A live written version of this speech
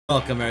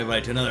Welcome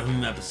everybody to another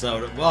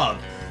episode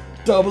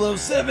of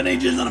 007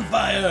 Agents on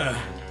Fire!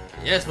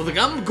 Yes, for the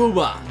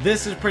Gamecube!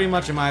 This is pretty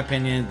much, in my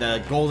opinion,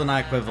 the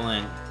GoldenEye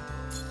equivalent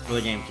for the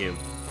Gamecube.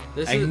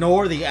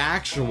 Ignore the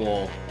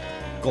actual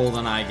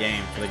GoldenEye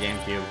game for the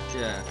Gamecube.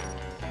 Yeah.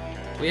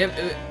 We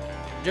have,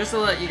 just to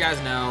let you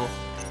guys know,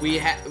 we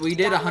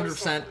did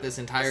 100% this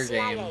entire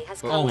game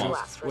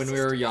almost when we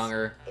were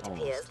younger.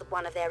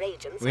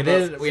 We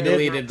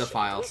deleted the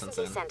file since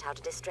then.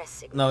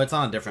 No, it's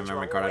on a different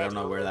memory card. I don't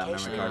know where that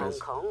memory card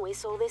is.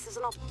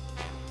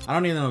 I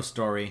don't even know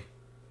story.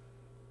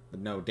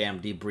 No damn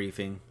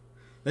debriefing.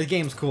 This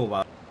game's cool,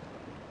 but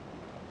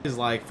it's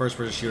like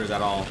first-person shooters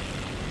at all.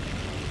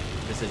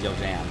 This is your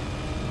jam.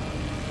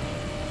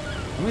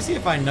 Let me see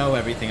if I know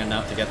everything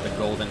enough to get the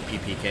golden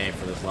PPK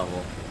for this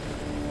level.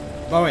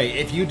 By the way,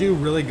 if you do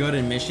really good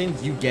in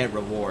missions, you get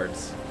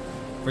rewards.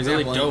 For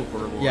example, really dope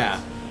rewards. Yeah.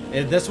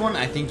 In this one,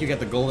 I think you get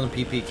the golden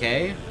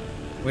PPK,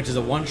 which is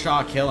a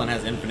one-shot kill and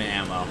has infinite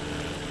ammo.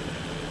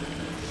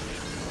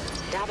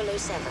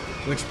 007.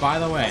 Which, by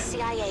the way,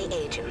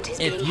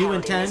 if you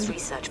intend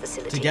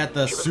to get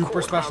the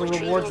super special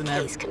rewards and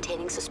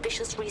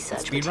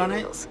speedrun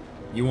it,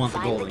 you want the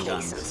golden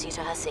guns.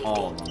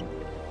 All of them.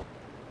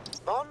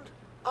 Bond,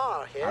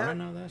 R here. I don't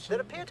know that shit. There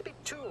appear to be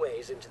two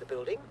ways into the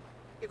building.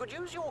 You could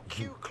use your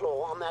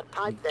Q-claw on that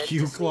pipe there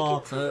Q-claw,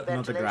 to sneak in through the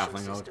not the ventilation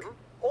grappling hook. system,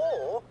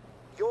 or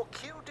your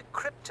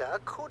Q-decryptor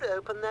could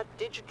open that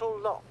digital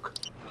lock.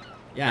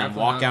 Yeah, and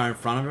walk out in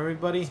front of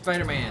everybody?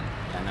 Spider-Man.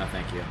 Yeah, no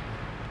thank you.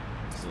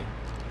 Let's see.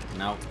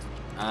 Nope.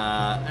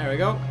 There we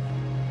go.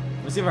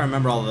 Let's see if I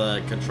remember all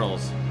the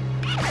controls.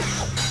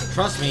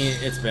 Trust me,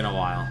 it's been a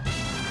while.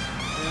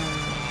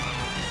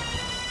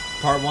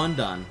 Part 1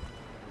 done.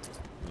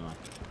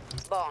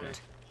 Bond,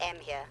 M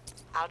here.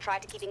 I'll try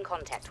to keep in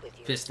contact with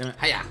you. Fist.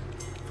 Hiya.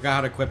 Forgot how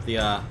to equip the,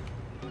 damn,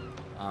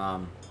 I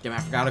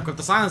forgot how to equip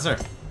the silencer.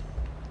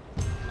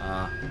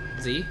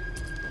 Z?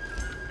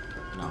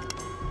 No.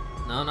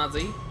 No, not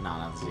Z? No,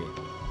 not Z.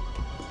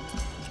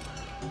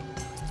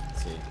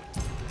 Let's see.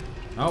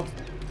 Nope.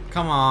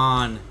 Come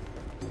on.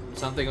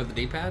 Something with the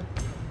D-pad?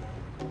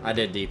 I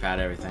did D-pad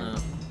everything.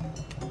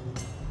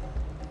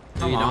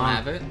 So you don't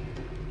have it?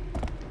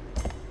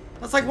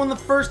 That's like one of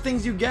the first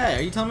things you get.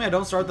 Are you telling me I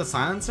don't start the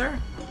silencer?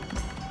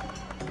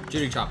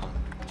 Judy chop him.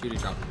 Judy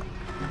chop him.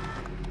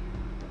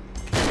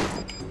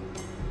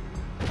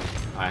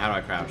 Alright, how do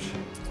I crouch?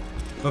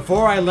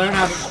 Before I learn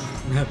how to...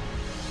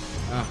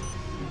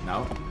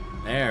 no.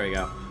 There we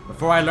go.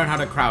 Before I learn how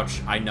to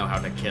crouch, I know how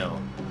to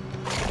kill.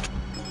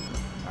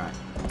 Alright.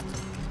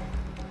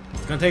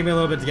 It's gonna take me a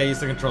little bit to get used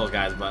to the controls,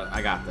 guys, but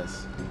I got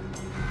this.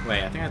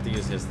 Wait, I think I have to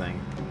use his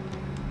thing.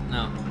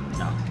 No.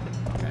 No.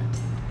 Okay.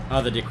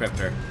 Oh, the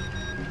decryptor.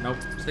 Nope.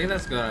 I think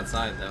that's go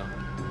outside, though.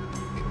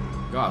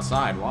 Go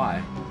outside?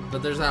 Why?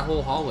 But there's that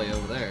whole hallway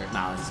over there.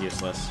 Nah, that's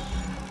useless.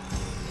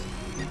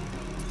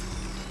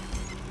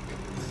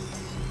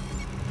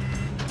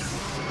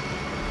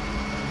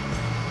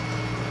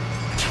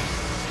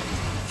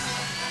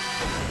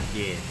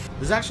 Yeah.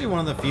 This is actually one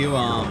of the few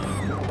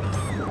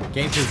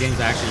Gamecube games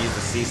that actually use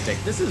the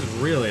C-stick. This is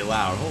really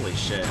loud. Holy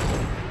shit.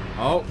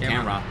 Oh,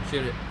 camera.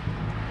 Shoot it.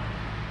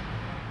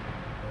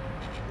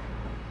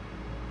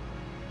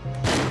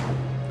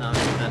 No,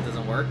 that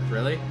doesn't work.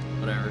 Really?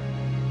 Whatever.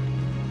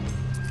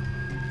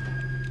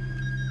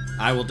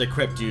 I will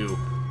decrypt you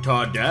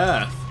to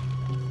death.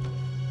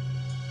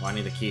 Oh, I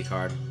need the key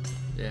card.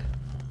 Yeah.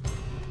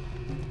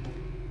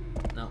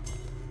 No.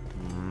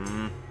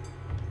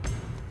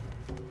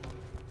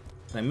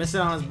 Did I miss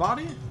it on his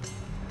body?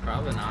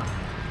 Probably not.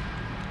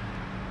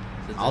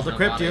 I'll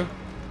decrypt you.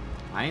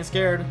 I ain't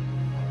scared.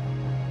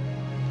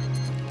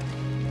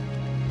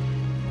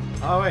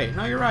 Oh wait,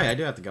 no, you're right. I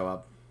do have to go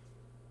up.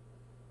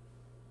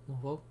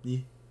 Whoa. Yeah.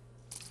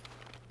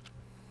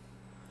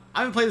 I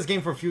haven't played this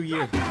game for a few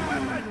years.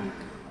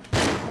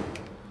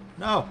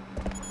 No.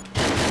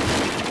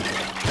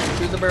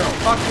 Shoot the barrel.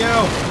 Fuck you.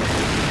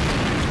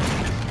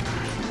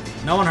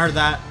 No one heard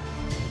that.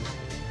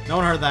 No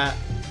one heard that.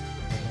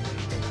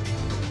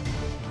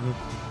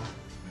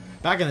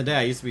 Back in the day,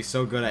 I used to be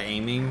so good at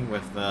aiming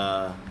with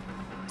the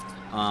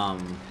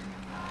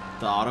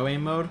auto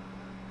aim mode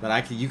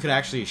that you could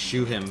actually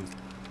shoot him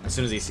as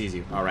soon as he sees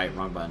you. All right,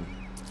 wrong button.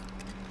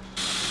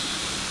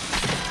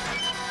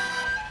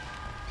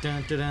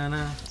 Dun, dun, dun,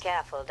 dun.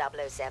 Careful,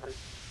 007.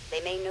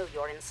 They may know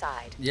you're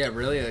inside. Yeah,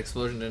 really? That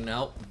explosion didn't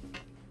help?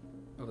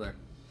 Over there.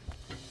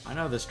 I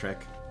know this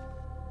trick.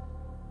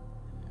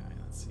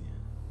 Let's see.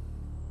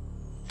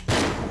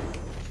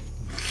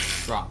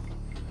 Drop.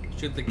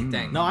 Shoot the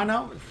thing. No, I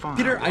know.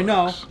 Peter, I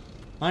know.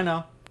 I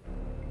know.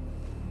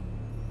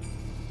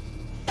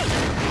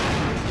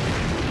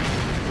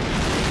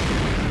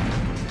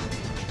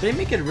 They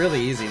make it really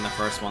easy in the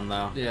first one,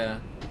 though. Yeah.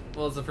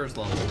 Well, it's the first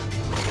level.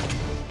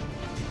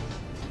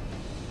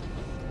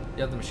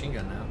 You have the machine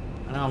gun now.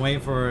 I know, I'm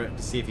waiting to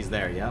see if he's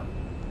there. Yep.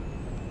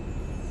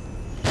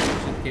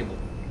 Shoot the cable.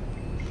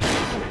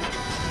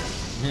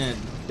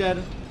 Dead.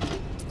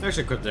 I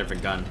should equip a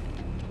different gun.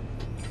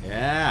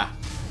 Yeah.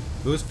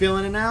 Who's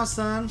feeling it now,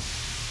 son?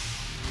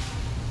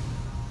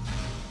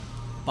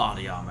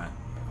 Body armor.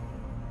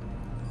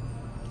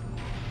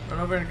 Run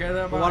over and get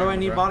that body. Why do I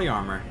need bro. body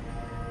armor?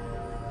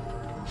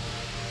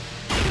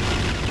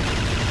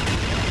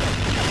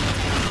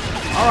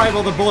 Alright,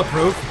 well, they're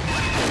bulletproof.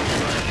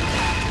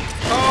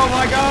 Oh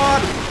my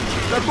god!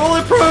 They're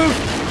bulletproof!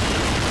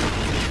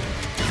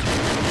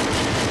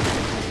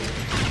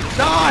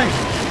 Die!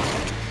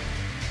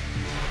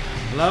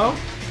 Hello?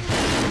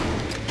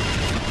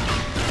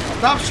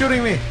 Stop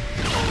shooting me!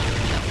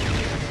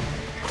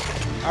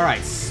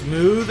 Alright,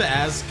 smooth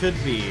as could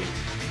be.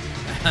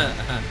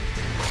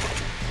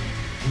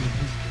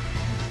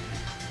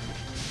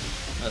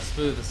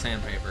 Smooth as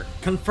sandpaper.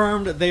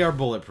 Confirmed they are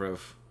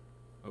bulletproof.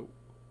 Oh.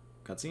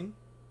 Cutscene?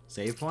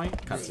 Save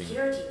point? Cutscene.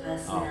 Security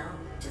personnel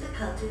to the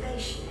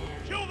cultivation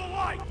area. Kill the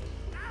light!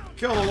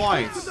 Kill the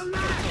lights!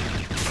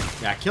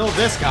 Yeah, kill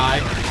this guy.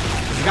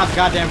 He's got the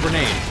goddamn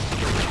grenade.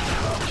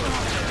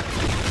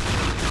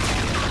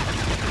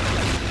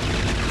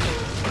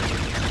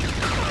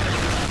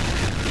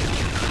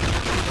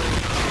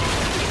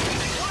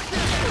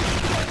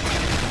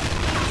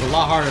 It's a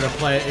lot harder to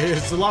play.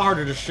 It's a lot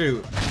harder to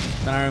shoot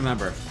than I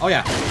remember. Oh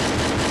yeah.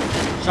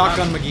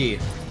 Shotgun McGee.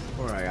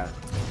 What do I got?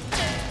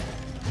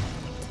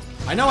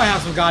 I know I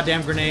have some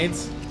goddamn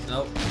grenades.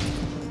 Nope.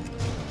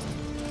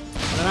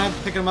 Didn't I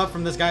pick them up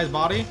from this guy's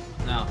body?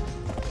 No.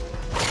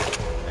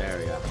 There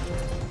we go.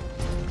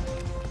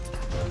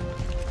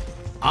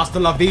 Hasta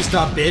la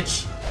vista,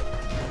 bitch.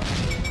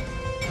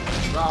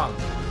 Wrong.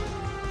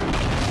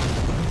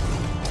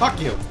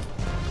 Fuck you.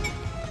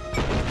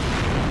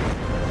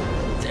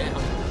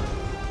 Damn.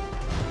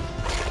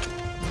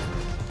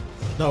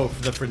 No,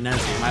 for the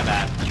frenzy, my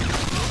bad.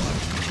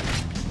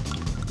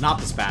 Not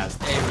the spaz.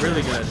 A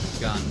really good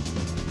gun.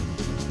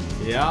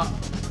 Yeah.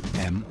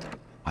 M,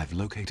 I've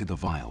located the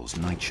vials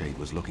Nightshade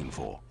was looking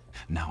for.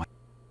 Now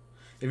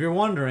If you're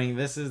wondering,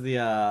 this is the,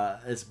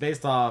 it's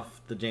based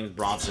off the James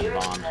Bronson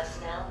Security Bond.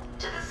 personnel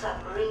to the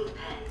submarine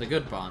pen. The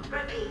good Bond.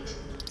 Repeat.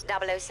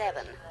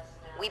 007.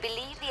 We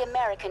believe the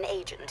American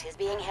agent is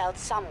being held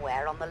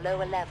somewhere on the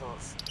lower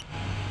levels.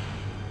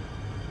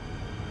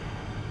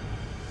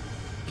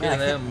 Kill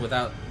him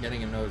without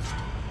getting him noticed.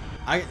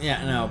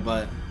 Yeah, no,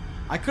 but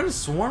I could have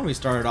sworn we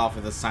started off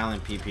with a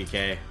silent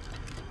PPK.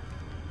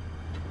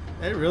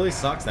 It really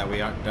sucks that we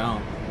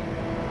don't.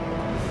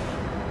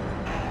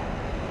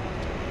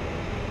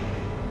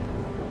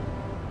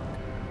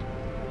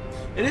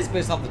 It is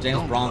based off the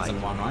James Bronson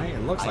one, right?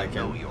 It looks like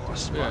know him. you're a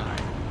spy. Yeah.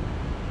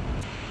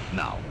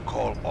 Now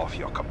call off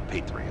your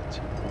compatriot.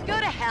 Go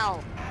to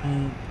hell!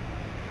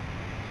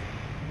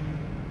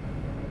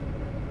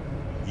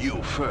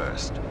 You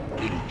first.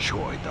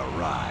 Enjoy the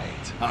ride.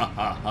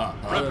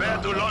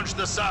 Prepare to launch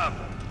the sub!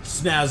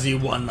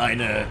 Snazzy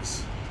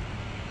one-liners.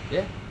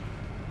 Yeah.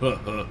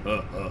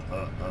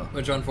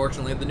 Which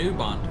unfortunately the new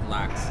Bond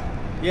lacks.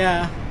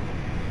 Yeah,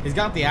 he's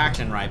got the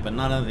action right, but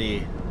none of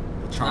the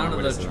charm. None of the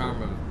witticism.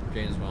 charm of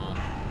James Bond.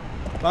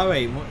 By the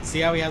way,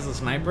 see how he has a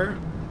sniper?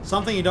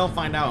 Something you don't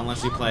find out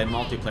unless you play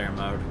multiplayer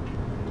mode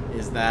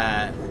is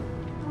that.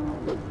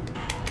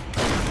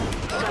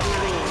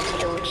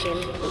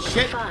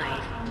 Shit.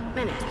 5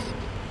 minutes.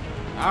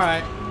 All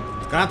right,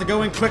 gonna have to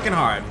go in quick and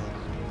hard.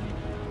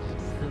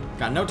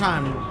 Got no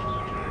time.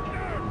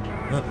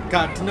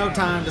 Got no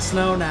time to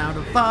slow now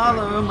to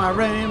follow my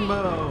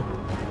rainbow.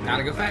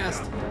 Gotta go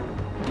fast.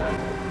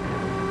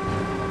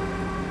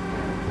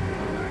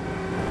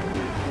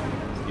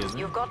 Excuse me.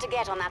 You've got to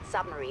get on that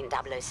submarine,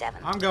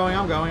 007. I'm going.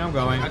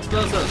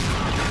 Explosives.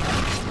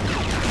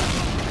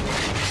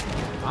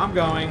 I'm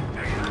going.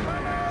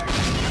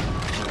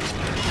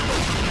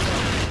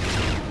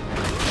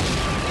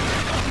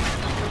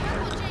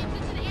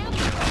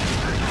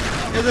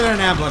 Is it an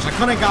ambush? I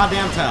couldn't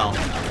goddamn tell.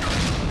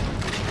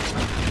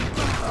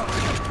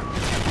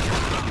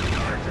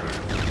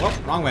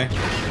 Whoop, wrong way.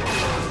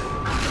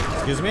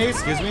 Excuse me. I'm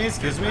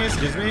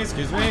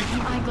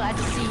glad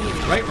to see you.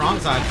 Right, wrong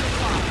side.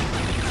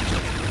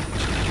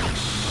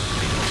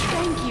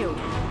 Thank you.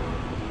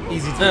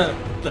 Easy to.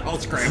 They're all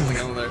scrambling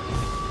over there.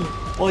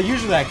 Well,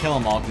 usually I kill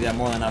them all because you have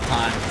more than enough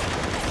time.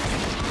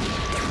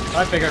 But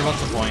I figured, what's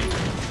the point?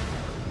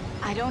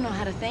 I don't know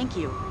how to thank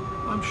you.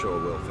 I'm sure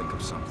we'll think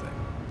of something.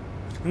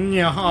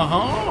 Yeah.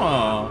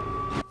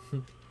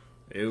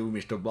 Ew,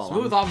 Mr. Ball.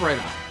 Smooth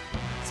operator.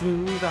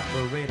 Smooth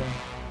operator.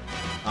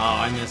 Oh,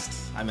 I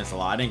missed a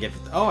lot. I didn't get.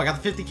 Oh, I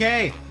got the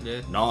 50K.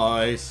 Yeah.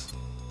 Nice.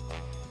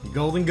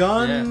 Golden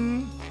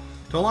gun.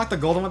 To unlock the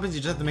golden weapons,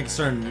 you just have to make a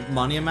certain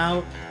money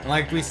amount. And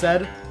like we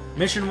said,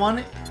 mission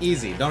 1,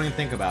 easy. Don't even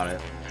think about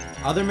it.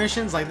 Other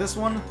missions like this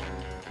one,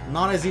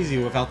 not as easy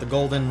without the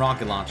golden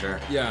rocket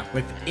launcher. Yeah.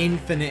 With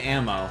infinite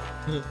ammo.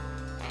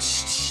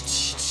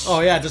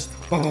 Oh yeah, just.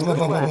 Good work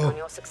on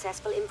your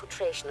successful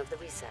infiltration of the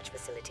research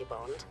facility,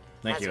 Bond.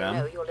 Thank As you, you Em.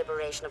 know, your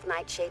liberation of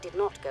Nightshade did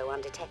not go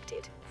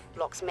undetected.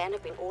 Block's men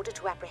have been ordered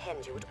to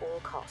apprehend you at all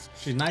costs.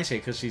 She's nice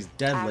because she's I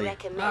deadly.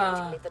 recommend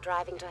you leave the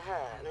driving to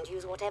her and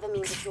use whatever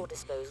means at your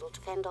disposal to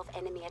fend off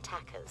enemy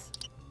attackers.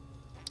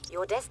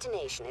 Your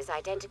destination is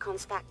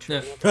Identicon's factory.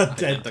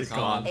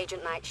 Identicon.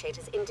 Agent Nightshade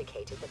has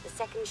indicated that the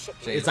second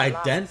shipment It's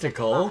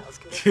identical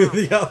to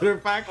the other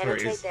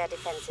factories. Penetrate their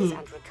defenses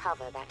and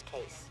recover that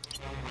case.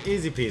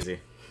 Easy peasy.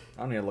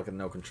 I don't need to look at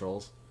no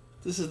controls.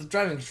 This is the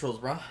driving controls,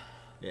 bro.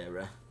 Yeah,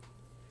 bro.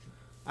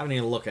 I don't need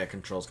to look at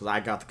controls because I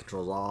got the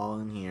controls all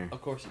in here.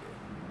 Of course you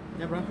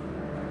do. Yeah, bro.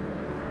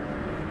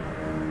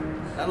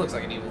 That looks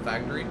like an evil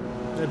factory.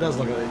 It does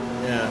look like it.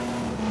 Yeah.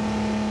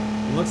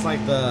 It looks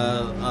like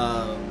the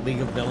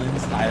League of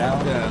Villains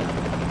hideout.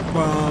 Yeah.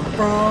 Brum,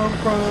 brum,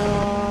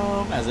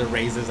 brum, as it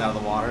raises out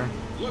of the water.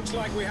 Looks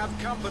like we have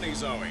company,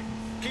 Zoe.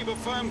 Keep a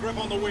firm grip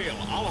on the wheel.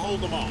 I'll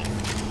hold them off.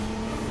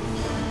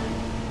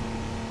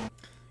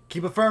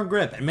 Keep a firm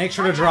grip and make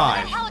sure to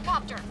drive.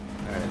 Helicopter.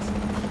 There it is.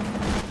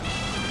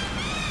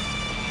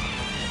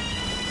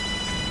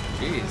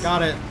 Jeez.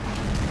 Got it.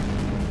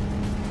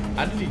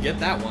 How did you get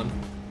that one?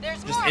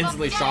 There's Just more of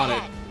instantly them shot dead it.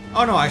 ahead.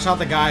 Oh no, I shot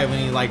the guy when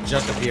he like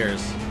just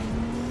appears.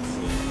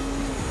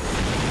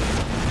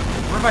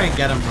 I wonder if I can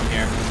get him from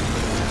here.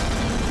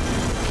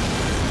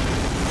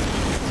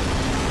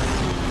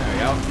 There we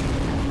go.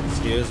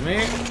 Excuse me.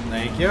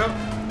 Thank you.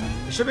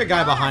 There should be a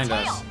guy behind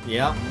us.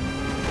 Yep.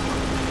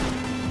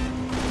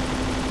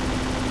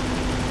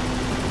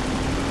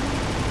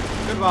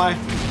 Goodbye.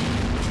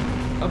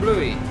 A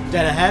bluey.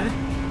 Dead ahead.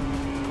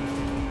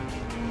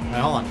 Wait,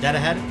 hold on. Dead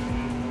ahead.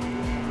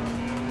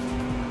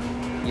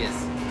 Yes.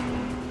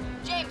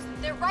 James,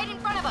 they're right in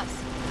front of us.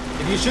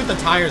 If you shoot the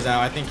tires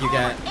out, I think you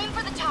get. Aim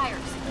for the tires.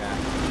 Yeah.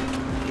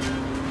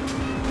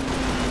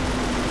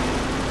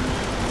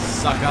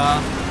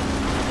 Sucker.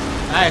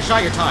 Hey, I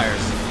shot your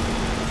tires.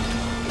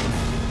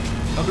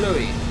 A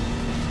bluey.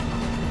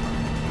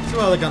 See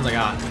what other guns I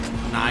got.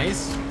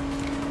 Nice.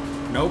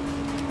 Nope.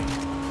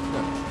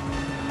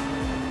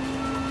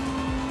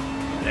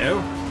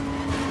 Hello?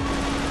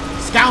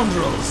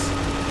 Scoundrels!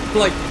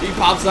 Like, he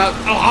pops out.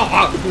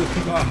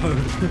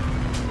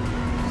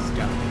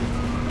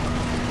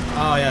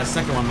 Oh yeah,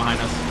 second one behind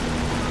us.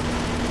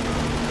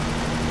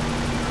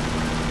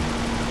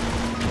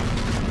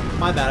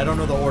 My bad, I don't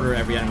know the order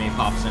every enemy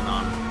pops in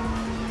on.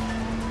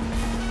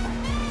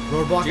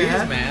 Roadblock Jeez,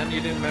 ahead? man,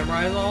 you didn't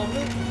memorize all of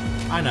it?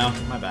 I know,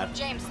 my bad.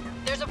 James,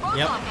 there's a roadblock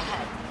Yep.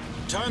 ahead.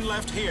 Turn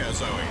left here,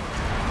 Zoe.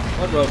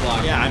 What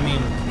roadblock? Yeah, I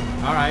mean,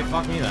 alright,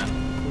 fuck me then.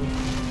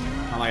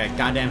 Not like I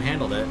goddamn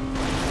handled it.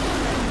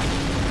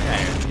 Yeah,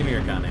 here, give me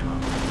your gun ammo.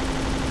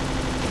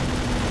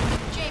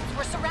 James,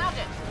 we're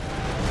surrounded.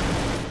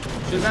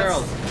 Shoot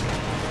barrels.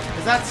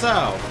 Is that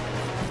so?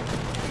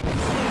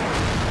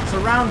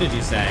 Surrounded,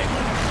 you say?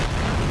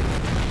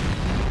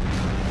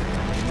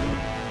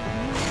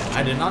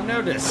 I did not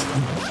notice.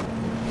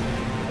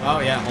 Oh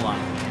yeah, hold on.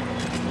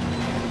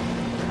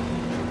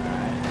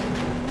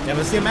 Yeah,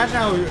 but see, imagine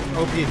how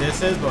OP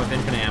this is, but with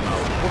infinite ammo.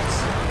 Whoops.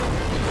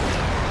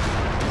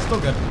 Still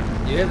good.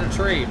 You hit a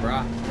tree,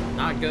 bruh.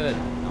 Not good.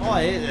 Oh,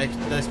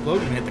 the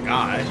explosion hit the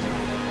guy.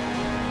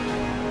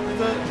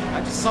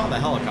 I just saw the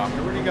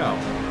helicopter. Where'd he go?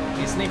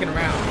 He's sneaking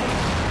around.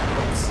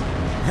 Whoops.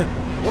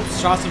 Whoops,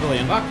 shot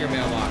civilian. Fuck your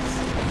mailbox.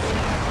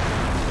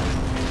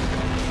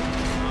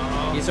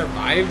 He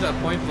survived a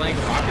point-blank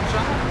rocket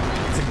shot?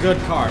 It's a good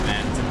car,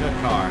 man. It's a good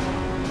car.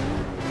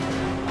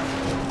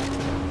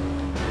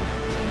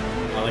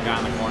 Another guy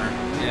in the corner.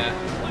 Yeah.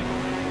 Like,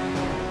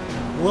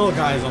 the little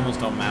guys almost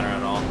don't matter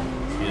at all.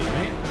 Excuse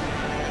me.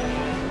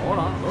 Hold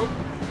on. Oh.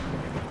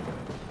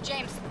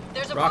 James,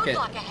 there's a Rocket.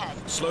 roadblock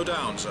ahead. Slow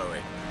down,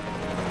 Zoe.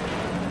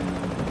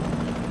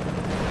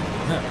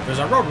 There's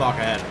a roadblock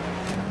ahead.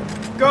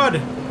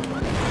 Good.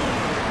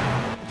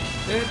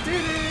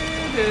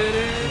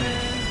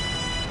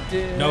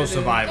 No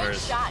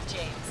survivors. Good shot,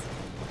 James.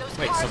 Those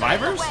Wait, cars are in the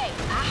survivors? way.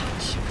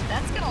 Ouch.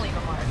 That's gonna leave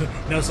a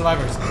mark. No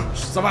survivors.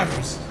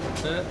 Survivors.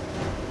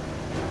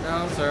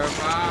 No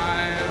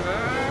survivor.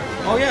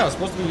 Oh yeah, it was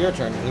supposed to be your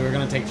turn. We were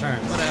gonna take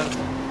turns. Whatever.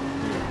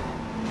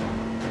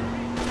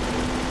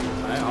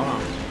 Alright, hold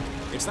on.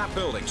 It's that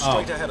building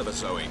straight ahead of us,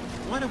 Zoe.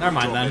 Why don't Never we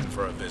mind drop then. in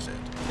for a visit?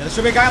 Yeah, there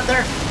should be a guy up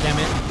there. Damn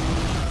it.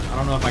 I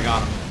don't know if I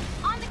got him.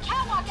 On the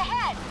catwalk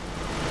ahead.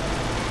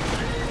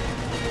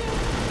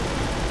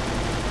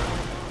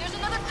 There's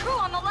another crew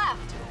on the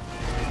left.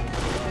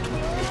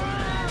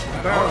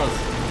 Barrels.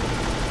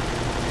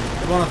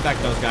 It won't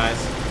affect those guys.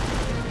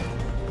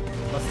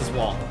 What's this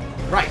wall?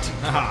 Right.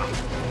 Haha.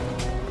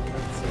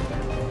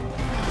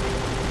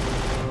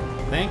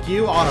 Thank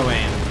you, auto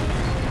aim.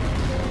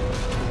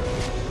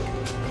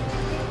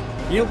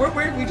 You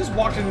know, we just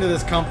walked into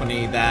this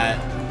company that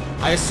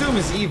I assume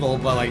is evil,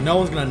 but like no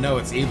one's gonna know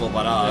it's evil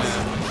but us.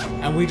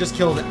 Yeah. And we just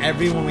killed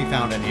everyone we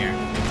found in here.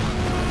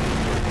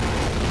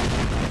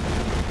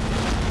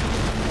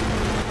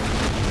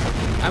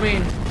 I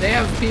mean, they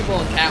have people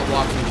in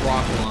catwalks with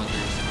rocket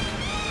launchers.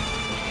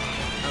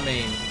 I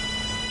mean...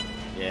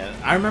 Yeah,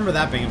 I remember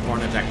that being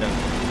important, Detective.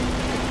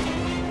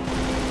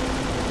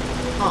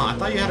 Huh, I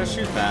thought you had to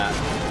shoot that.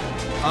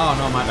 Oh,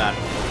 no, my bad.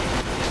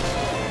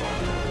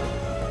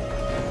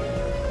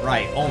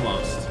 Right,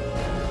 almost.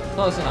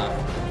 Close enough.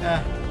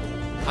 Yeah.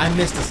 I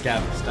missed a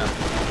step.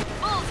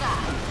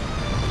 Bullseye.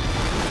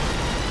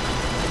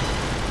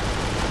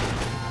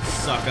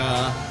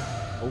 sucker.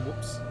 Oh,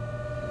 whoops.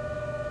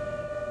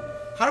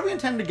 How do we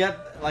intend to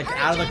get, like,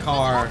 out of the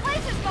car?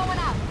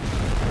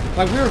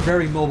 Like, we're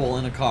very mobile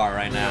in a car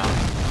right now.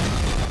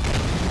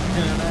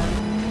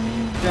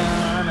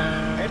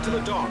 Head to the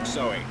dock,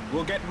 Zoe.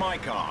 We'll get my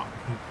car.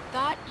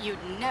 Thought you'd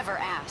never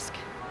ask.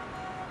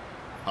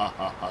 Ha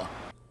ha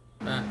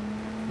ha.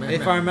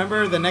 If I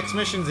remember, the next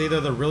mission's either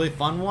the really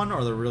fun one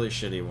or the really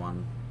shitty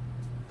one.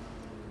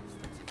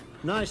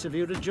 Nice of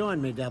you to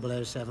join me,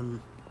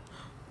 007.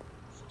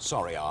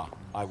 Sorry, R.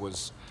 I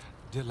was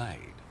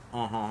delayed.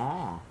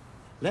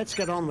 Let's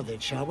get on with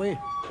it, shall we?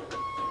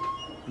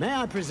 May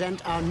I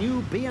present our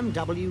new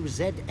BMW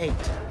Z8?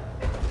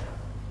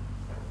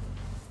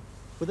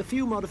 With a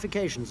few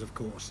modifications, of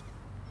course.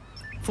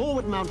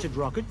 Forward-mounted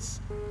rockets,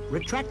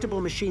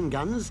 retractable machine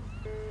guns,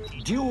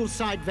 dual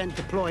side-vent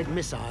deployed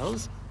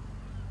missiles,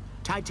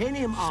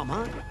 titanium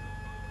armor,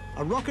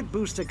 a rocket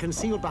booster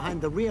concealed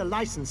behind the rear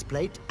license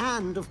plate,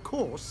 and, of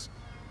course,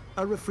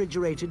 a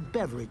refrigerated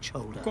beverage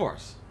holder. Of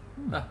course.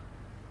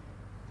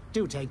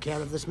 Do take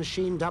care of this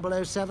machine,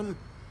 007.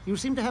 You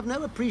seem to have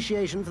no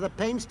appreciation for the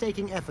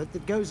painstaking effort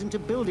that goes into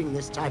building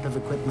this type of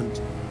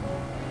equipment.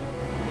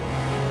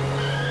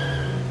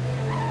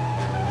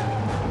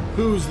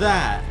 Who's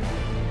that?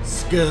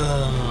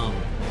 Scum.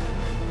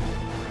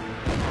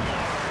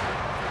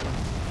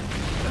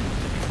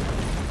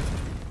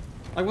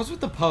 Like, what's with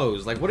the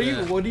pose? Like, what are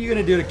you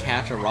gonna do to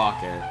catch a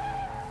rocket?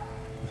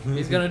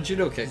 He's gonna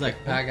judo kick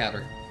like back at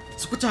her.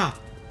 Squita!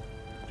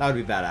 That would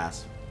be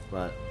badass,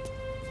 but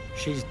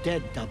She's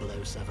dead,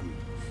 007.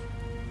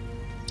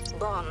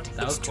 Bond,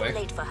 That was it's too quick.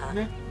 late for her.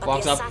 Yeah. But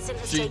Walks the up, assassin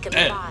has she's taken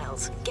dead. the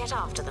vials. Get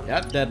after them.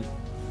 yeah, dead.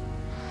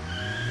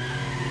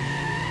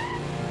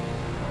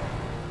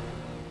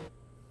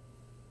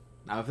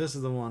 Now, if this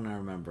is the one I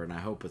remember, and I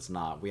hope it's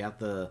not, we have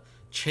to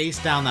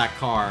chase down that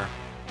car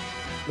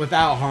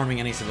without harming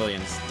any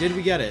civilians. Did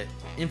we get it?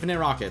 Infinite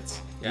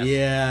rockets. Yes.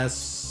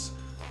 Yes.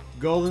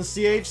 Golden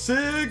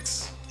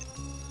CH6.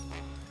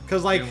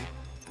 Because, like,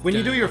 when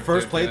you do your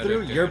first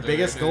playthrough, your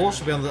biggest goal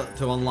should be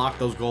to unlock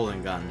those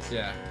golden guns.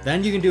 Yeah.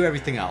 Then you can do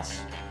everything else.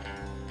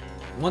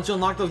 Once you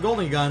unlock those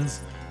golden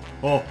guns,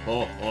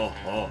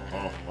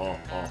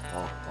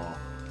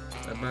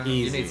 You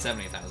Easy. need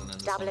 70,000 in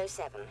this one.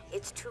 007,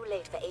 it's too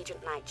late for Agent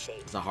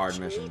Nightshade. It's a hard She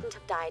mission. needn't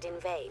have died in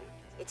vain.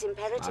 It's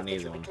imperative Not an that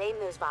easy you one. reclaim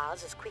those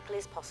vials as quickly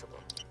as possible.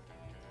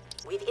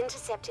 We've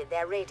intercepted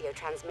their radio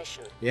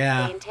transmission.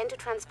 Yeah. They intend to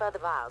transfer the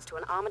vials to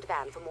an armored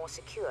van for more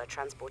secure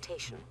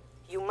transportation.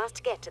 You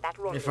must get to that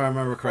rendezvous If I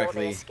remember before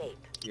correctly. they escape.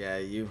 Yeah,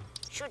 you.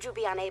 Should you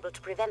be unable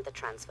to prevent the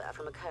transfer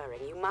from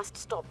occurring, you must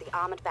stop the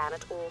armored van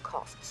at all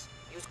costs.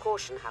 Use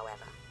caution,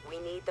 however. We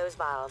need those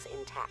vials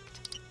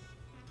intact.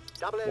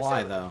 007.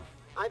 Why, though?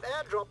 I've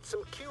airdropped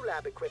some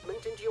Q-Lab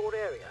equipment into your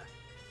area.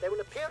 They will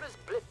appear as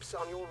blips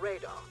on your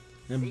radar.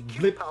 The blip.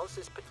 Q-pulse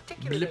is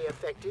particularly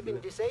effective in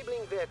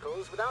disabling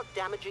vehicles without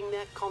damaging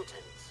their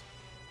contents.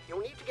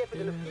 You'll need to get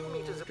within a few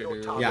meters of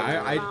your target Yeah, to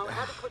I allow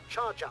adequate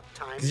charge-up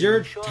time. Because to you're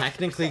ensure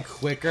technically success.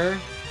 quicker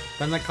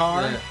than the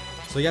car, Yeah.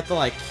 so you have to,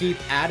 like, keep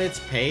at its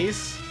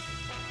pace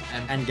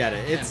and get it.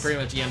 And It's pretty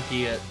much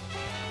EMP it.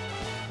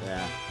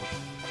 yeah.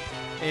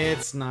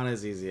 It's not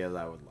as easy as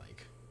I would like.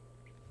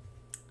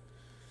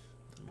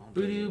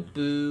 Boo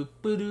boo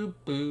boo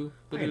boo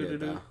I did,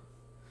 boo. though.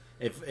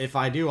 If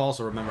I do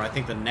also remember, I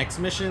think the next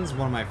mission's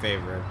one of my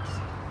favorites.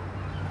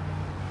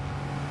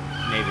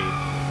 Maybe.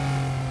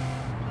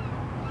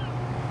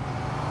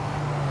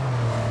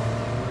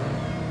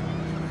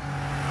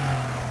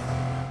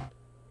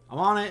 I'm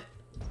on it.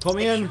 Put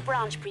me The in.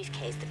 Q-branch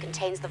briefcase that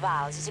contains the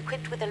vials is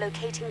equipped with a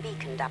locating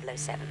beacon,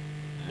 007.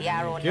 The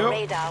arrow on you. your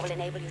radar will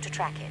enable you to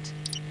track it.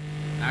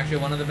 Actually,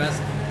 one of the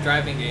best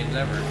driving games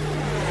ever.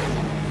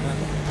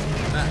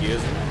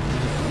 Excuse me.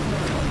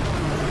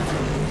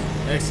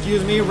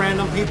 Excuse me,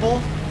 random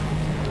people.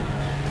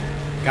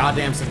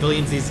 Goddamn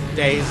civilians these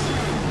days,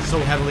 so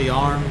heavily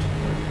armed.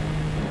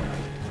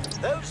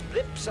 Those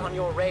blips on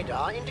your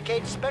radar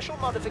indicate special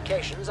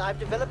modifications I've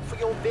developed for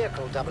your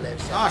vehicle, 007.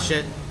 Ah,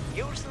 shit.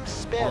 Use them Hold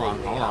sparingly, on,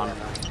 hold on.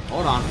 however.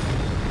 Hold on.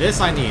 This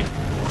I need.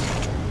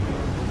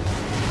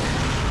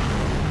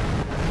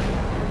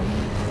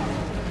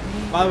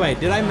 By the way,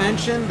 did I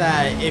mention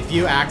that if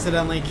you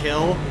accidentally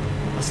kill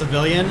a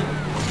civilian,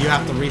 you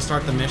have to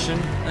restart the mission?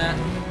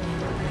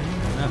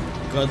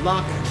 Good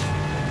luck.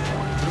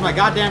 Where's my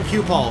goddamn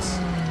Q-pulse?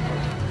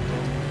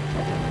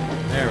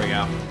 There we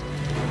go.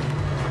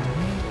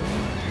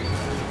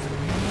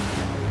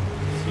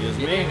 Excuse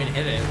You me. didn't even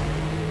hit it.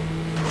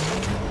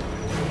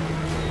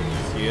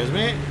 Excuse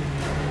me.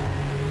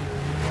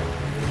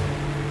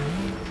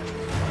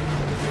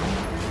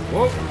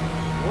 Whoa.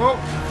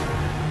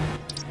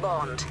 Whoa.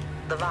 Bond,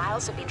 the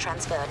vials have been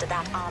transferred to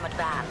that armored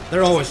van. They're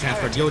It is always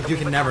transferred. You imperative that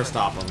can we never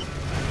recover stop them.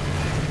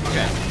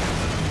 Okay.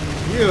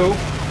 You.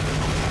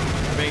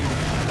 Being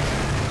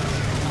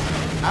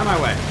out of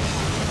my way.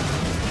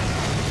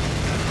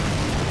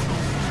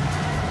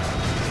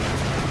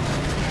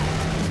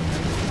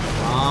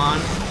 Come on.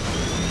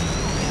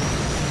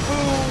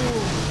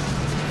 Ooh.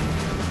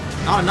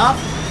 Not enough?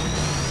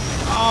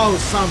 Oh, Oh,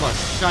 son of a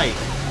shite.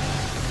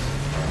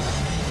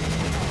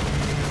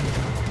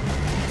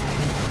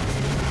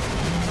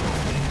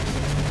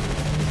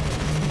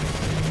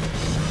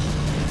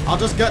 I'll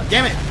just gun.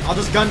 Damn it! I'll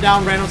just gun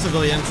down random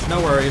civilians.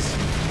 No worries.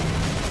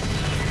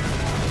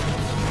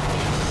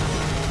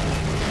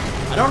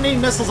 I don't need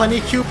missiles. I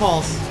need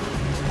Q-pulse.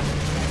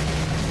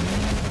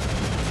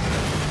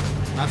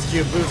 That's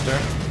Q booster.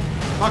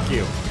 Fuck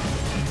you.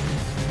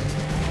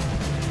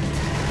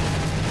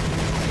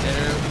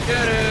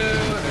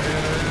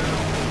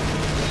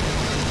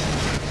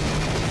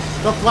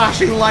 The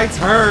flashing lights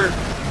hurt.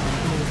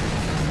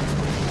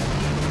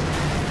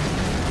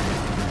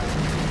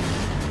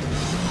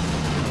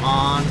 Come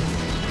on.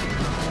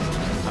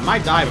 I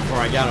might die before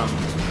I get him.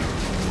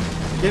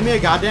 Give me a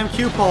goddamn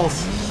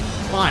Q-pulse.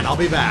 Fine, I'll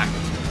be back.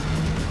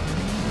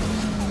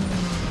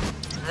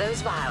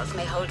 Those vials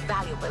may hold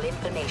valuable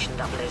information,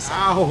 007.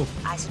 Ow.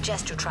 I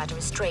suggest you try to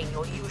restrain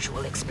your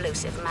usual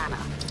explosive manner.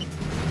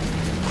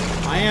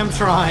 I am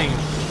trying.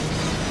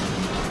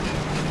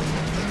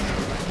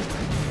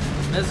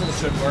 Missiles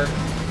should work.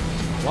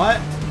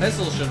 What?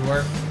 Missiles should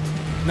work.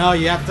 No,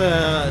 you have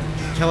to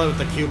kill it with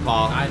the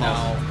Q-pulse. I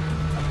know.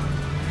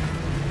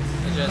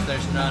 It's just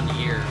there's none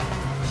here.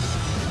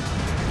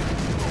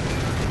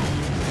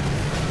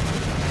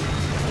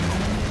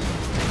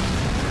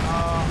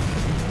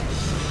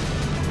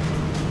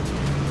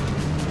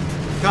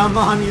 Come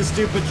on, you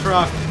stupid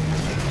truck.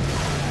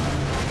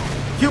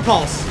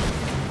 Q-pulse.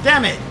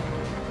 Damn it.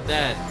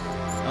 Dead.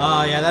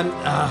 Oh, yeah,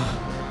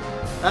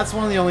 that's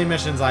one of the only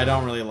missions I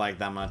don't really like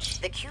that much.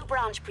 The Q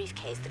branch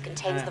briefcase that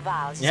contains the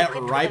vials is yeah,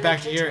 equipped right with back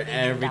a to here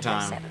every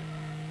time. 007.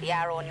 The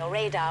arrow on your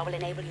radar will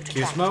enable you to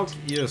Q track smoke,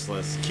 it.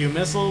 useless. Q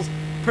missiles,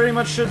 pretty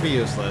much should be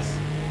useless.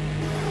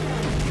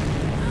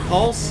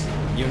 Pulse,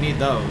 you need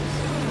those.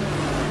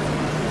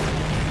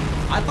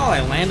 I thought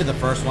I landed the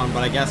first one,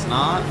 but I guess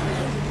not.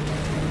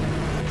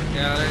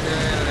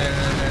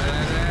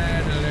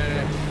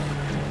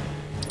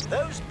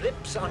 Those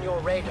blips on your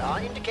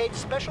radar indicate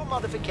special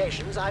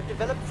modifications I've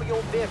developed for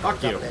your vehicle,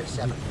 Fuck you.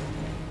 007.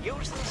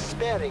 Use them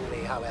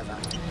sparingly, however.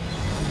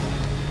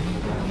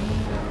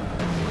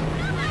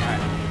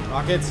 Alright.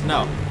 Rockets?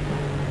 No.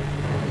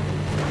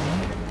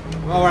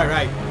 Oh,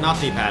 right.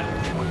 Not D-pad.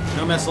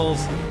 No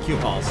missiles.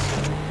 Q-pulse.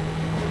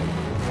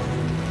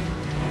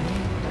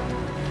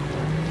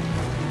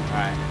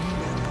 Alright.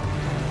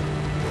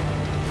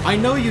 I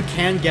know you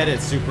can get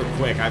it super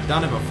quick. I've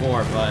done it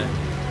before, but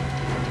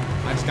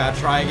I just gotta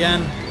try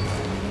again.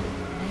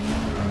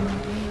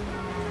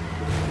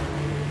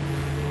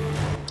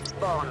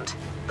 Bond,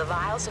 the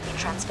vials have been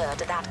transferred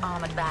to that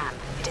armored van.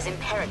 It is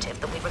imperative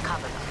that we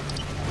recover them.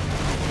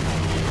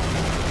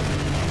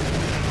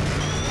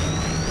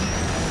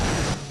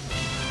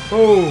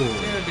 Oh!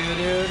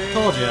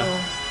 Told you.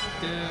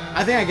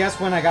 I guess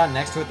when I got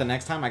next to it the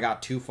next time, I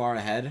got too far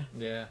ahead.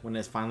 Yeah. When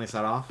it's finally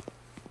set off.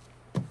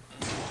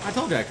 I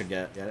told you I could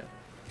get it.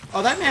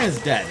 Oh, that man is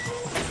dead.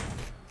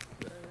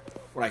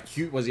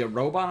 Was he a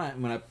robot?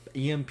 When I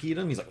EMP'd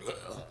him, he's like,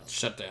 ugh.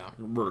 Shut down.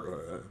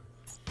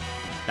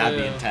 That'd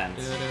be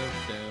intense.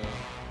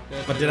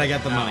 But did I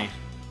get the money?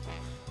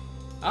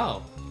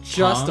 Oh,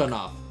 just Punk.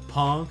 enough.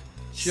 Punk.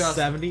 Just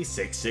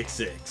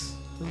 7666.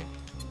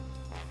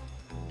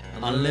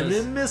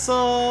 Unlimited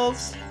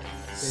missiles.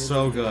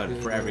 So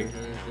good for every.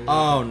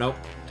 Oh nope.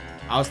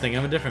 I was thinking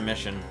of a different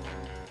mission.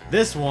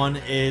 This one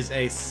is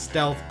a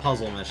stealth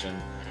puzzle mission.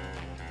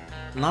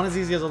 Not as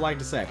easy as I'd like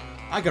to say.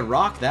 I could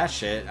rock that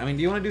shit. I mean,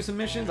 do you want to do some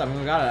missions? I mean,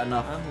 we got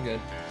enough. I'm good.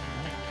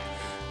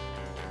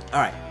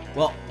 Alright,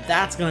 well,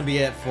 that's going to be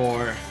it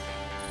for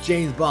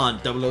James Bond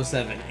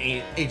 007,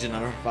 Agent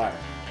Under Fire.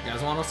 You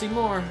guys want to see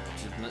more?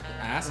 Just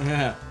ask.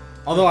 Yeah.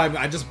 Although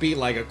I just beat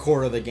like a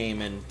quarter of the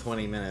game in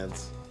 20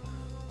 minutes.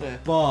 Yeah.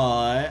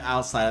 But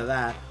outside of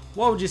that,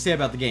 what would you say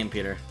about the game,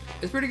 Peter?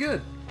 It's pretty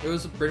good. It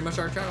was pretty much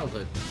our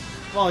childhood.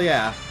 Well,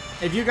 yeah.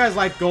 If you guys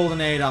like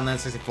GoldenEye on the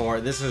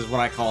N64, this is what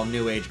I call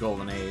New Age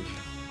Golden Age.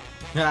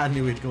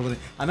 New Age Golden Age.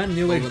 I meant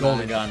New Age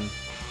Golden Gun.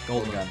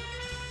 Golden Gun.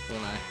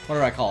 What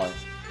do I call it?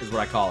 Is what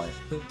I call it.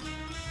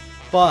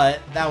 But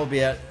that would be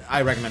it.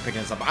 I recommend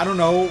picking this up. I don't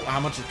know how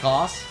much it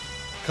costs,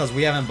 because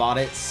we haven't bought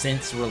it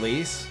since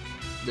release.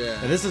 Yeah.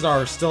 And this is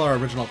still our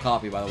original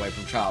copy, by the way,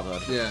 from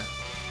childhood. Yeah.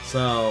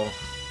 So,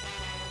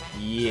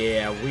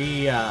 yeah,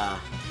 we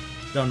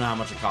don't know how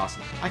much it costs.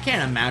 I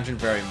can't imagine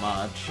very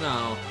much.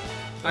 No.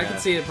 I could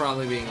see it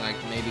probably being like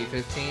maybe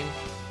 15.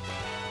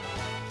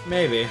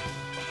 Maybe.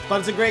 But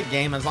it's a great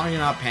game. As long as you're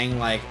not paying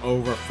like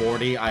over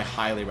 40, I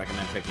highly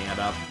recommend picking it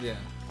up. Yeah.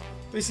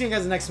 We'll see you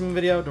guys in the next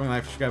video. Don't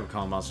like, subscribe,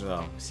 comment,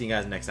 also. See you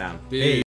guys next time. Peace.